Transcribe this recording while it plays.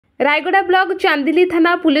Rayagada block चांदिली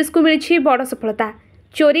थाना police को मिली बड़ सफलता।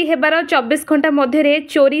 चोरी हेबार 24 घंटा मध्य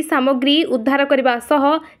चोरी सामग्री उद्धार करने सह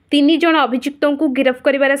 3 जन अभियुक्तों को गिरफ्त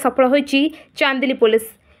कर सफल होईची चांदिली पुलिस।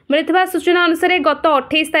 मिलता सूचना अनुसार गत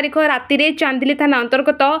 28 तारिख राति चांदिली थाना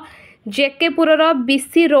अंतर्गत जेकेपुर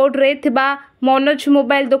बीसी रोड रे थिबा मनोज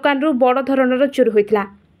मोबाइल दुकान रु बड़ धरणर चोरी होता।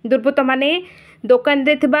 दुर्बृत्त माने दुकान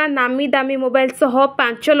रे थिबा नामी दामी मोबाइल सह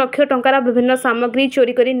 5 लाख टंकार विभिन्न सामग्री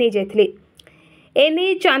चोरी कर नहीं जाइथिले।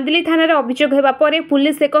 एने चांदिली थाना अभियोग होगा पर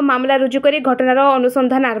पुलिस एक मामला रुजु कर घटनार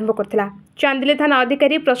अनुसंधान आरंभ करथिला। चांदिली थाना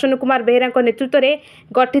अधिकारी प्रसन्न कुमार बेहेरा नेतृत्व में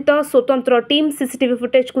गठित स्वतंत्र टीम सीसीटीवी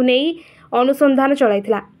फुटेज को नहीं अनुसंधान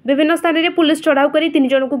चलाइथिला। विभिन्न स्थान में पुलिस चढ़ाऊ कर 3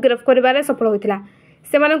 जन को गिरफ्त कर सफल होइथिला।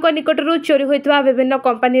 सेमानक निकटरू चोरी होइथिबा विभिन्न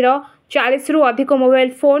कंपनीर 40 रु अधिक mobile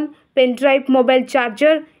phone, pen drive, mobile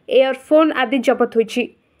charger, earphone आदि जबत होइछि।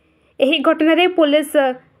 एही घटना पुलिस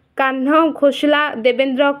कान्ह घोषला,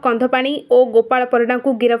 देवेंद्र कंधपाणी और गोपाल परिणा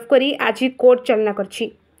को गिरफ्त करी आज कोर्ट चालना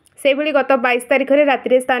करछि। सेभली गत 22 तारिख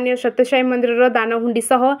राति स्थानीय सत्यसाई मंदिर दानहुंडी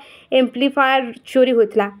सह एम्प्लीफायर चोरी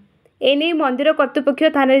होता। एने मंदिर कर्तृपक्ष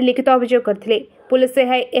थाना लिखित अभियोग करथिले। पुलिस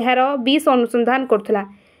एहार 20 अनुसंधान करथुला।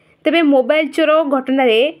 तेबे मोबाइल चोर घटना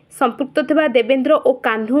संपुक्त थिबा देवेंद्र और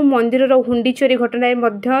कान्हू मंदिर हुंडी चोरी घटना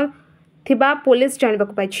मध्य थिबा पुलिस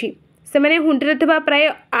जानबाक पाइछि। सेमाने हुंडीरे थिबा प्राय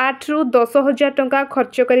 8 रु 10 हजार टंका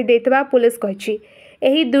खर्च कर देथिबा पुलिस कहिछि।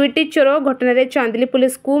 एही दुईटी चोर घटना रे चांदिली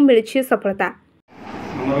पुलिस को मिलिछि सफलता।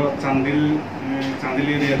 हमरो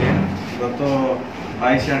चांदिली एरिया रे गत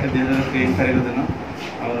 22/8/2023 तारिख दिन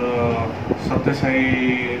और सत्यसाई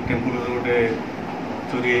टेम्पल गोटे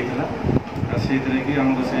चोरी होता। से कि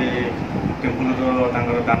हमको से टेम्पल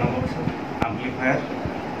दान बक्स, एम्प्लीफायर,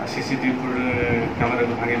 सीसीटीवी कैमेरा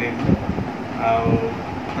को भांगी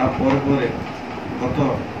तापर गत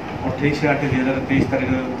 28/8/2023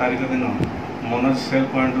 तारिख दिन मनोज सेल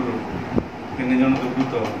पॉइंट 3 जन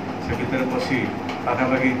दुर्बृत्त से भितर पशि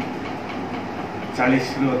पाखापाखि 40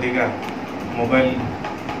 रु अधिका मोबाइल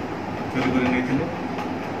चोरी कर नहीं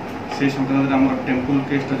से संक्रांत आम टेम्पल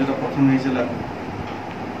केसटा जो प्रथम होता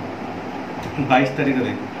 22 तारिख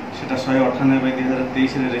में से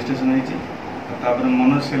 198/2023 रजिस्ट्रेशन होती।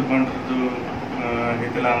 मनोज सेल पॉइंट जो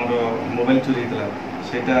होता आम मोबाइल चोरी होता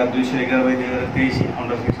सेटा 211/2023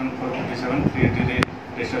 अंडर सेक्शन 457 380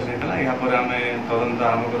 रजिस्ट्रेशन होता। यापर आम तदंत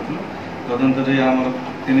आरंभ करूँ। तदंत आम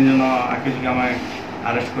 3 जन आक्यूज आम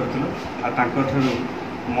अरेस्ट करूँ।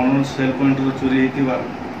 मनोज सेल पॉइंट चोरी होता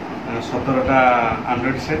 17टा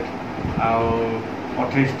एंड्रॉइड सेट आउ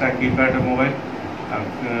 28टा keypad mobile,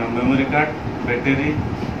 memory card, battery,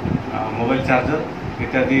 mobile charger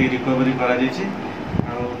इत्यादि रिकवरी करा जायछि।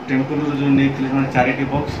 टेम्पल जो नहीं 4टी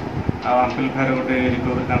बॉक्स आ एम्प्लीफायर गोटे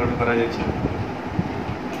रिकवरी करा जायछि।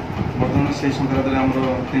 बर्तमान से संक्रांत आम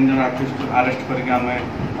 3 जन आक्यूज अरेस्ट करके आम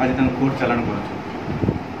आज कोर्ट चालान कर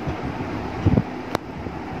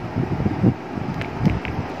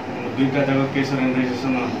 2टा जगह केस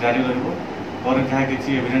इन्वेस्टिगेशन जारी रहा जहाँ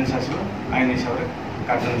किसी एविडेंस आसो आईन हिसाब से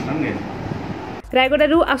कार्यानुष्ठान नहीं। रायगड़ा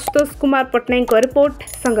आशुतोष कुमार पट्टनायक रिपोर्ट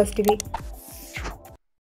संघर्ष टीवी।